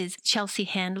past, is Chelsea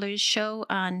Handler's show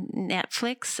on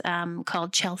Netflix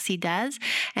called Chelsea Does.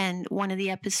 And one of the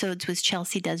episodes was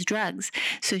Chelsea Does Drugs.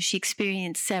 So she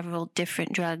experienced several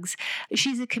different drugs.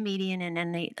 She's a comedian, and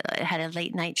then they had a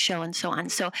late night show and so on.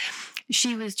 So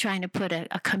she was trying to put a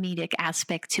comedic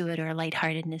aspect to it or a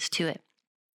lightheartedness to it.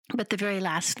 But the very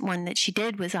last one that she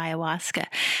did was ayahuasca.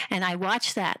 And I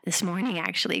watched that this morning,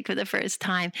 actually, for the first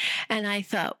time. And I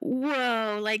thought,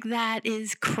 whoa, like that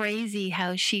is crazy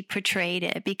how she portrayed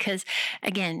it. Because,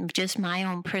 again, just my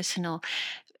own personal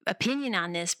opinion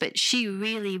on this, but she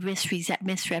really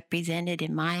misrepresented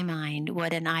in my mind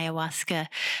what an ayahuasca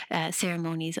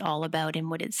ceremony is all about and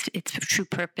what its true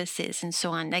purpose is and so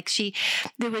on. Like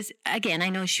there was, again, I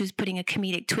know she was putting a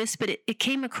comedic twist, but it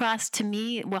came across to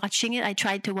me watching it. I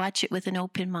tried to watch it with an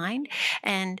open mind,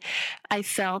 and I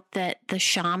felt that the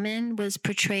shaman was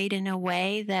portrayed in a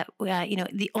way that,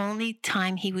 the only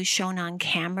time he was shown on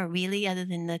camera, really, other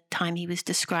than the time he was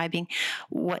describing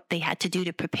what they had to do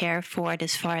to prepare for it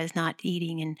as far as not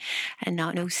eating and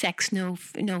no sex, no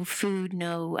food,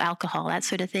 no alcohol, that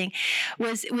sort of thing,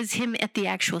 was him at the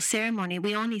actual ceremony.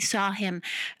 We only saw him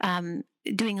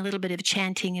doing a little bit of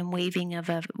chanting and waving of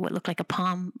what looked like a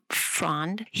palm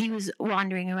frond. He was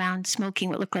wandering around smoking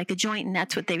what looked like a joint, and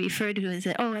that's what they referred to as,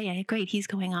 oh yeah, great, he's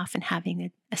going off and having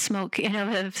a smoke,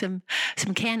 of some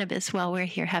cannabis while we're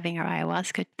here having our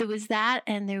ayahuasca. There was that,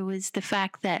 and there was the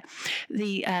fact that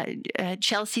the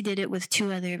Chelsea did it with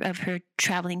two other of her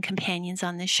traveling companions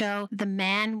on the show. The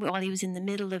man, while he was in the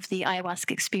middle of the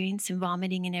ayahuasca experience and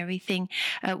vomiting and everything,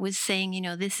 was saying,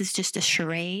 this is just a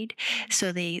charade.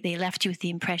 So they left you with the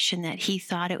impression that he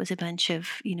thought it was a bunch of,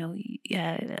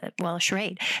 a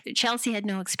charade. Chelsea had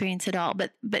no experience at all,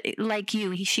 but like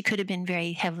you, she could have been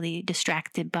very heavily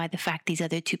distracted by the fact these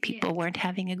other two people weren't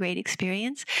having a great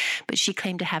experience, but she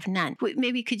claimed to have none.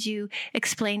 Maybe could you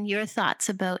explain your thoughts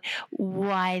about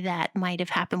why that might have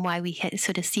happened, why we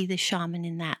sort of see the shaman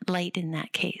in that light in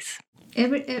that case?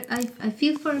 I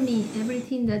feel for me,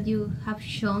 everything that you have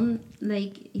shown,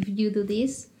 like if you do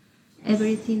this,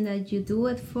 everything that you do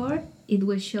it for, it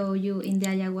will show you in the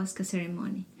ayahuasca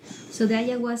ceremony. So the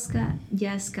ayahuasca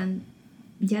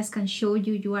just can show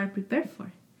you are prepared for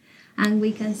it. And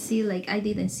we can see, like, I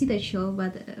didn't see the show,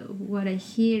 but what I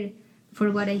hear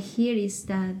is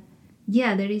that,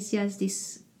 there is just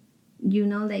this,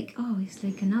 like, oh, it's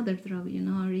like another drug,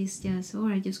 or it's just,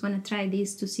 I just want to try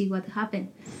this to see what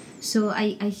happened. So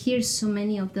I hear so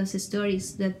many of those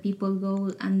stories that people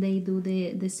go and they do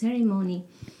the ceremony.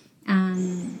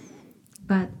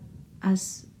 But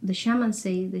as the shaman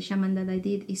that I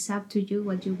did, it's up to you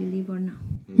what you believe or not.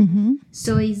 Mm-hmm.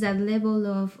 So it's that level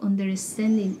of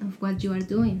understanding of what you are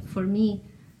doing. For me,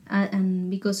 and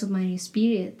because of my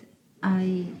spirit,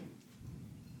 I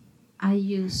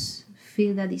just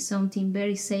feel that it's something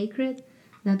very sacred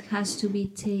that has to be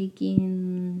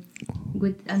taken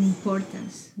with an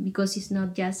importance, because it's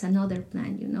not just another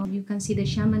plant, you know. You can see the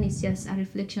shaman is just a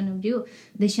reflection of you.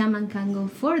 The shaman can go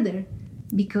further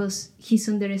because his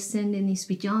understanding is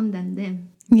beyond than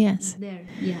them. Yes.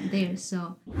 There.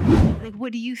 So, like,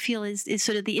 what do you feel is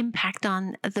sort of the impact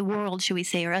on the world, should we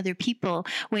say, or other people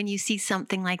when you see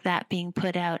something like that being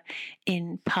put out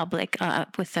in public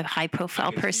with a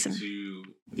high-profile person? To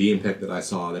the impact that I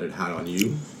saw that it had on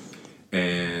you,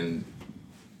 and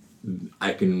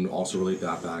I can also relate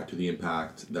that back to the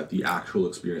impact that the actual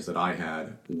experience that I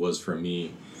had was for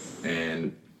me.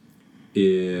 And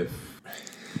if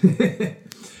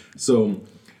so,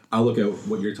 I look at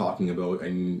what you're talking about,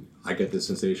 and I get this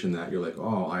sensation that you're like,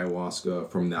 oh, ayahuasca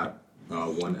from that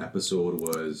one episode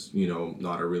was, you know,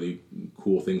 not a really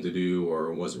cool thing to do,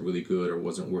 or wasn't really good, or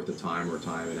wasn't worth the time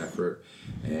and effort,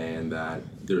 and that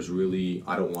there's really,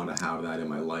 I don't want to have that in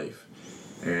my life.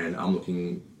 And I'm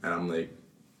looking and I'm like,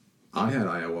 I had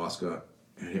ayahuasca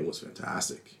and it was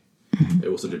fantastic.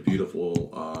 It was such a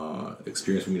beautiful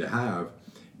experience for me to have,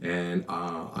 and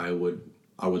I would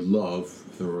love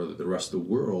for the rest of the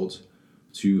world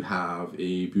to have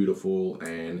a beautiful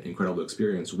and incredible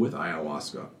experience with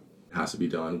ayahuasca. It has to be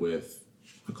done with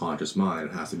a conscious mind.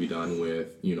 It has to be done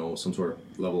with, you know, some sort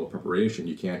of level of preparation.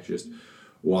 You can't just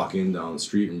walk in down the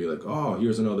street and be like, oh,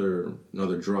 here's another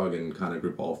drug, and kind of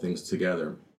group all things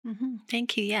together. Mm-hmm.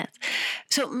 Thank you. Yes.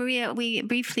 So, Maria, we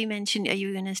briefly mentioned, you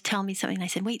were going to tell me something. I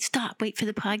said, wait for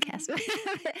the podcast.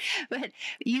 But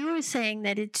you were saying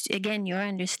that it's, again, your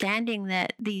understanding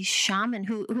that these shaman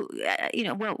who you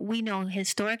know, well, we know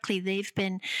historically they've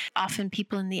been often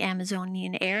people in the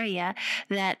Amazonian area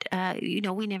that, you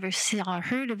know, we never saw or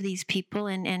heard of these people,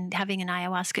 and having an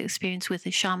ayahuasca experience with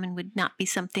a shaman would not be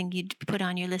something you'd put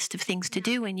on your list of things to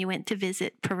do when you went to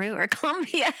visit Peru or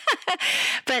Colombia.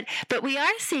 But we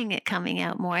are seeing it coming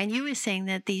out more. And you were saying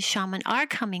that these shaman are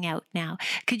coming out now.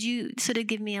 Could you sort of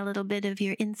give me a little bit of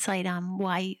your insight on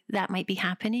why that might be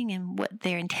happening and what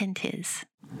their intent is?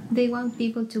 they want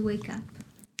people to wake up.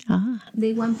 Ah.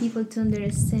 They want people to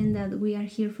understand that we are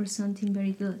here for something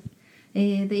very good.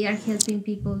 They are helping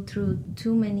people through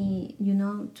too many, you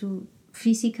know, to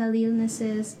physical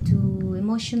illnesses, to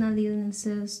emotional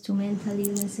illnesses, to mental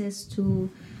illnesses, to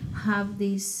have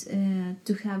this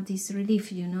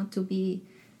relief, you know, to be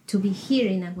here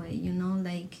in a way, you know,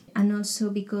 like, and also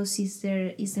because it's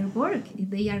their work.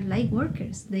 They are light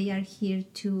workers. They are here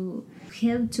to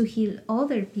help to heal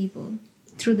other people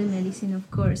through the medicine, of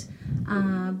course,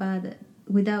 but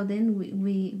without them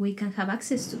we can have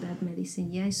access to that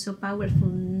medicine. Yeah, it's so powerful.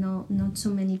 Not so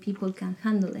many people can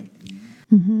handle it.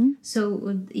 Mm-hmm.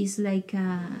 So it's like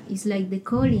the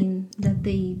calling that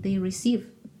they receive.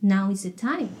 Now is the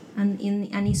time,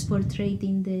 and it's portrayed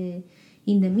in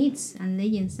the myths and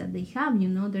legends that they have. You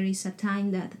know, there is a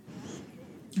time that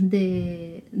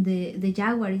the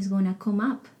jaguar is gonna come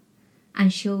up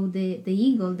and show the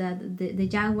eagle that the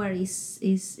jaguar is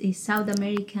South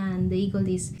America and the eagle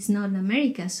is North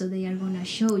America. So they are gonna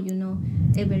show, you know,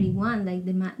 everyone, like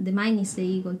the mine is the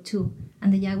eagle too,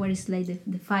 and the jaguar is like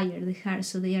the fire, the heart.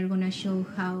 So they are gonna show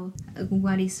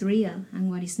what is real and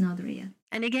what is not real.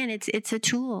 And again, it's a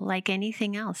tool like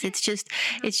anything else. It's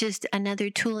just another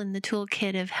tool in the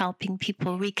toolkit of helping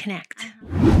people reconnect.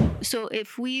 So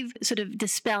if we've sort of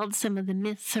dispelled some of the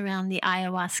myths around the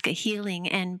ayahuasca healing,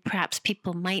 and perhaps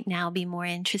people might now be more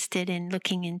interested in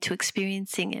looking into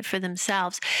experiencing it for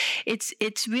themselves,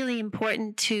 it's really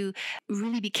important to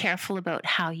really be careful about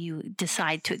how you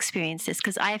decide to experience this.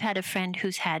 Because I've had a friend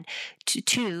who's had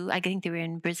two, I think they were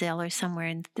in Brazil or somewhere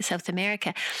in South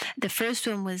America. The first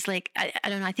one was like, I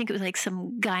don't know, I think it was like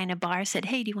some guy in a bar said,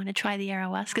 hey, do you want to try the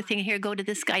ayahuasca thing? Here, go to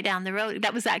this guy down the road.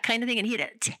 That was that kind of thing. And he had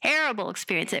a terrible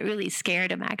experience. It really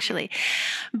scared him, actually.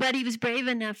 But he was brave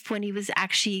enough when he was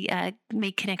actually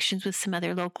made connections with some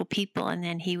other local people. And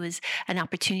then an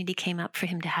opportunity came up for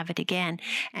him to have it again.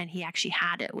 And he actually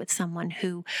had it with someone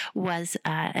who was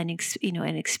an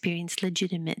experienced,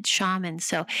 legitimate shaman.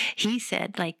 So he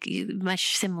said, like,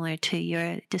 much similar to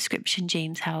your description,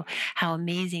 James, how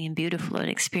amazing and beautiful an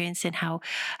experience, and how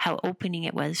opening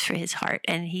it was for his heart.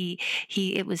 And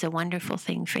it was a wonderful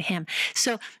thing for him.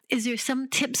 So is there some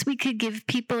tips we could give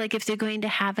people, like if they're going to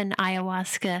have an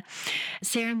ayahuasca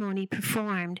ceremony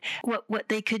performed, what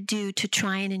they could do to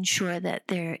try and ensure that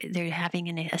they're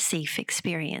having a safe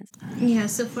experience? Yeah,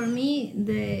 so for me,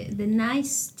 the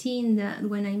nice thing that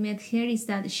when I met her is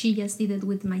that she just did it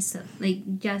with myself,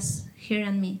 like just her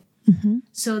and me.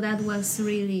 So that was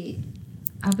really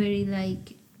a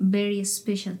very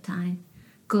special time,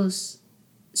 because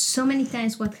so many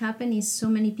times what happened is so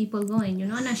many people going,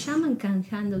 and a shaman can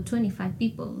handle 25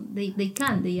 people. They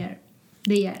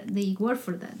work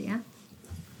for that, yeah.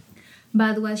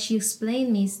 But what she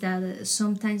explained me is that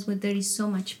sometimes when there is so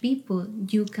much people,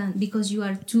 you can, because you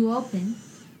are too open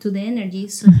to the energy,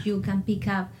 so you can pick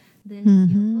up the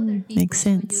energy of other people. Makes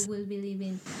sense. So you will be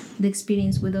living the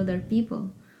experience with other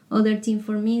people. Other thing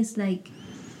for me is like,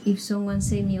 if someone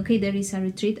say me, okay, there is a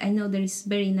retreat, I know there is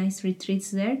very nice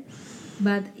retreats there,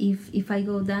 but if I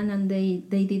go down and they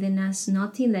didn't ask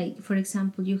nothing, like for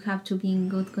example, you have to be in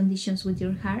good conditions with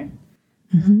your heart,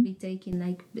 not be taking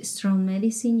like strong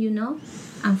medicine,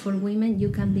 and for women you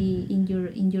can be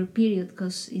in your period,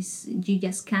 because you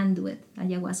just can't do it,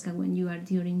 ayahuasca, when you are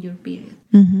during your period.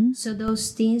 So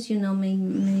those things made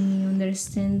me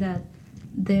understand that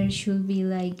there should be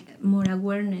like more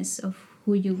awareness of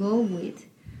who you go with,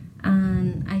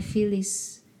 and I feel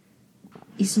it's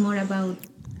more about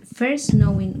first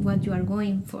knowing what you are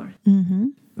going for,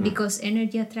 because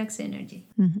energy attracts energy.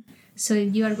 So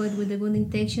if you are going with a good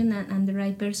intention, and the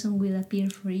right person will appear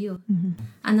for you.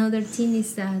 Another thing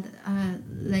is that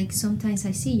like sometimes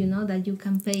I see that you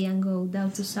can pay and go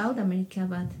down to South America,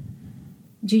 but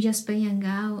you just pay and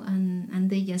go, and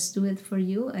they just do it for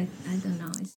you. I don't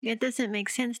know. It doesn't make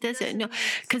sense, does it? No,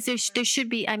 because there should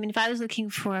be. I mean, if I was looking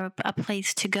for a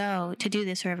place to go to do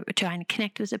this, or trying to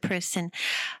connect with a person,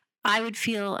 I would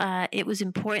feel it was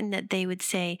important that they would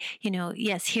say,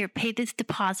 yes, here, pay this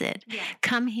deposit,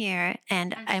 come here,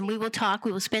 and we will talk.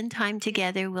 We will spend time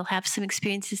together. We'll have some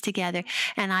experiences together,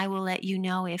 and I will let you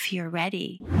know if you're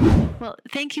ready. Well,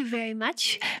 thank you very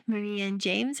much, Maria and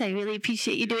James. I really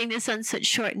appreciate you doing this on such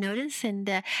short notice, and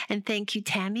thank you,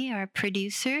 Tammy, our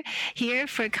producer here,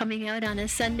 for coming out on a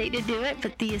Sunday to do it.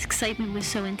 But the excitement was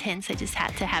so intense, I just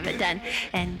had to have it done.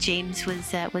 And James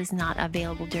was not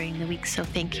available during the week, so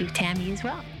thank you, Tammy, as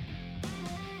well.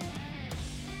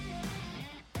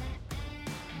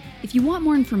 If you want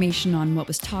more information on what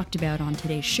was talked about on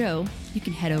today's show, you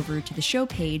can head over to the show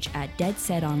page at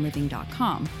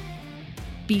deadsetonliving.com.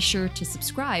 Be sure to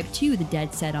subscribe to the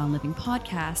Dead Set on Living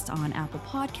podcast on Apple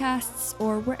Podcasts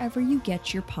or wherever you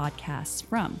get your podcasts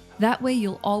from. That way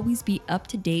you'll always be up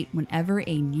to date whenever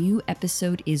a new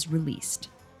episode is released.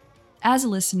 As a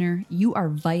listener, you are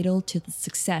vital to the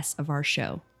success of our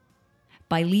show.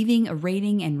 By leaving a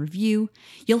rating and review,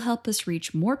 you'll help us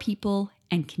reach more people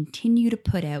and continue to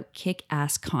put out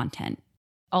kick-ass content.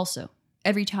 Also,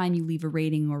 every time you leave a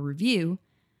rating or review,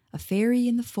 a fairy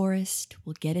in the forest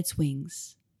will get its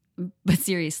wings. But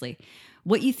seriously,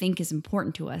 what you think is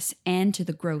important to us and to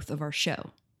the growth of our show.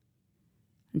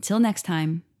 Until next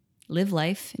time, live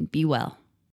life and be well.